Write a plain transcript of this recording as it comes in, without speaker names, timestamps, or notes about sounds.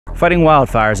Fighting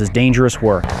wildfires is dangerous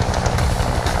work.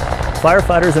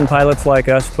 Firefighters and pilots like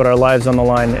us put our lives on the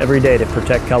line every day to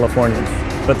protect Californians.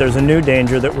 But there's a new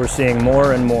danger that we're seeing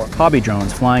more and more. Hobby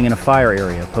drones flying in a fire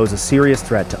area pose a serious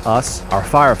threat to us, our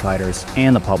firefighters,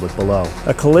 and the public below.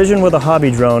 A collision with a hobby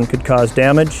drone could cause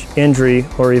damage, injury,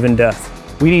 or even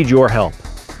death. We need your help.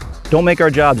 Don't make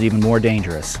our jobs even more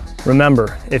dangerous.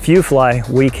 Remember, if you fly,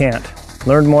 we can't.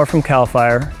 Learn more from CAL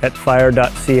FIRE at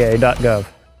fire.ca.gov.